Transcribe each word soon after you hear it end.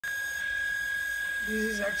This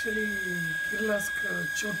is actually Kirloskar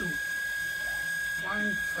Chhotu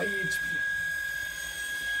 0.5 HP.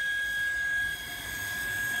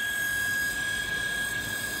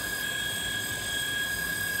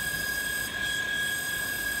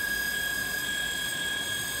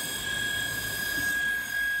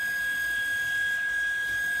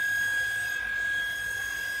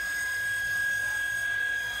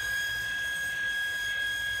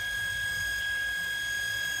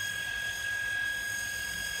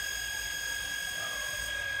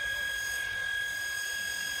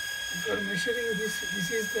 For measuring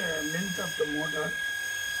this is the length of the motor,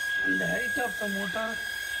 and the height of the motor,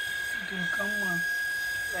 it will come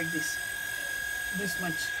like this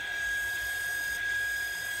much.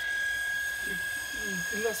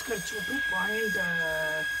 Kirloskar Chhotu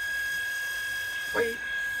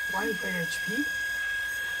 0.5 HP,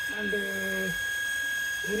 and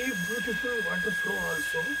very beautiful water flow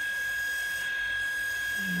also.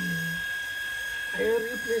 I have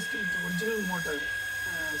replaced with original motor.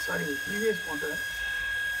 Previous motor,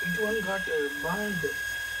 it one got burned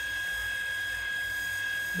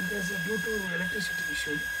because due to electricity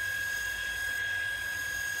issue.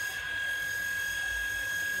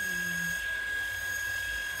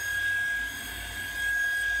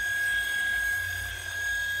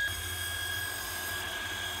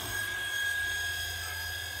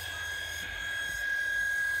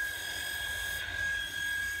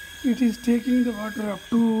 It is taking the water up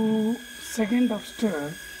to second of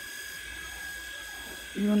stir,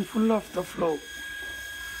 even full of the flow.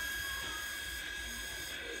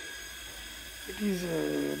 It is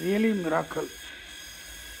really miracle.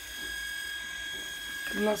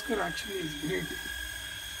 Kirloskar actually is great.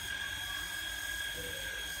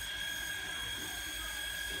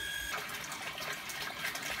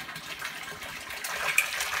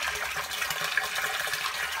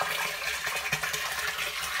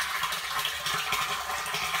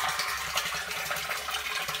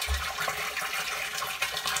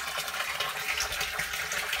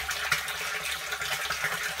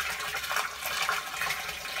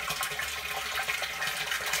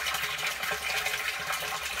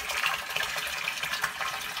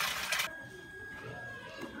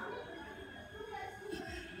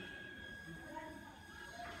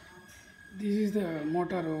 This is the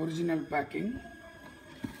motor original packing.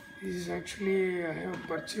 This is actually I have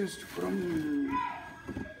purchased from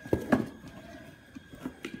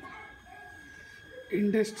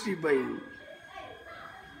industry buying.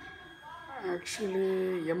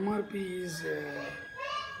 Actually MRP is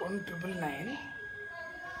 1,999.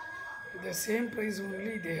 The same price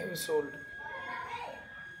only they have sold.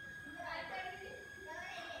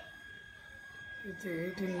 With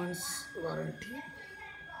 18 months warranty.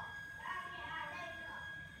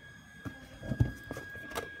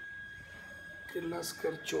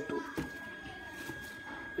 Kirloskar Chhotu.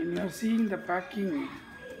 When you are seeing the packing,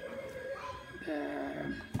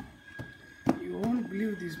 you won't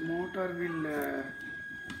believe this motor will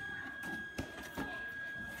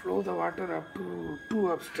flow the water up to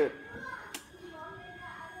 2 upstairs.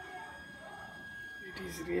 It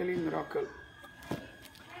is really miracle.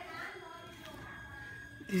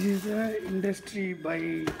 This is the industry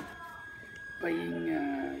buying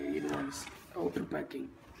invoice, outer packing.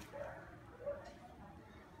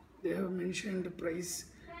 They have mentioned the price,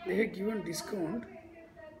 they have given discount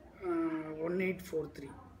 1843.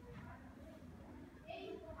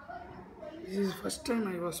 This is first time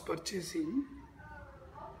I was purchasing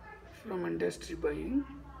from industry buying.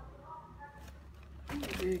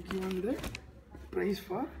 They given the price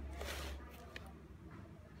for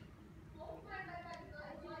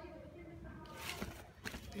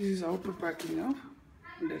this is outer packing of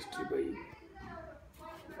industry buying.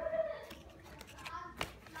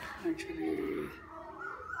 Actually, you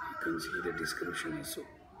can see the description also.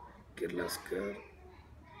 Kirloskar,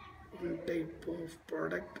 one type of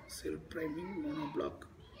product, self-priming monoblock.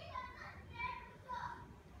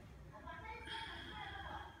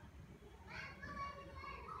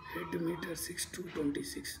 Head meter 6 to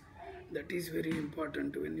 26. That is very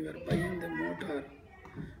important. When you are buying the motor,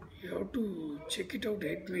 you have to check it out.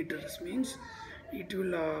 Head meters means it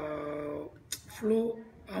will flow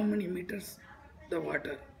how many meters the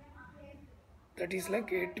water. That is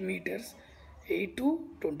like 8 meters, 8 to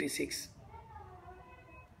 26.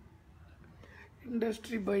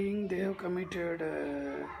 Industry buying, they have committed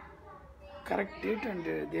correct date and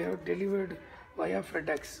they have delivered via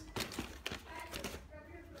FedEx.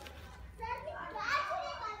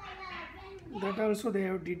 That also they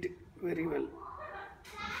have did very well.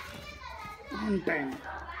 On time.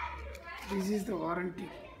 This is the warranty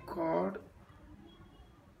card.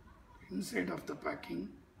 inside of the packing.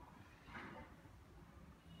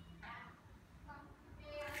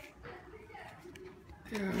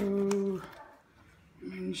 They have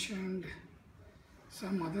mentioned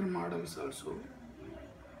some other models also.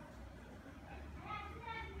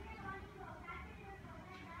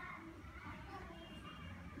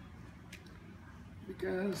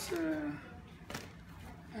 Because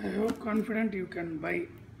I am confident you can buy.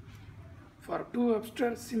 For 2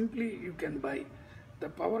 upstairs, simply you can buy. The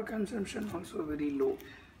power consumption also very low.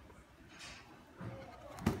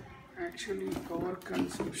 Actually, power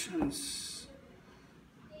consumptions,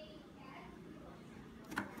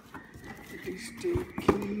 it is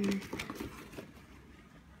taking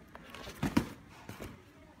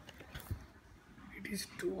it is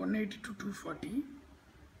to 180 to 240.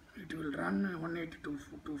 It will run 180 to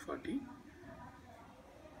 240.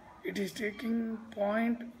 It is taking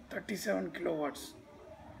 0.37 kilowatts.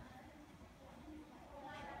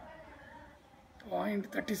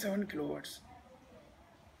 0.37 kilowatts.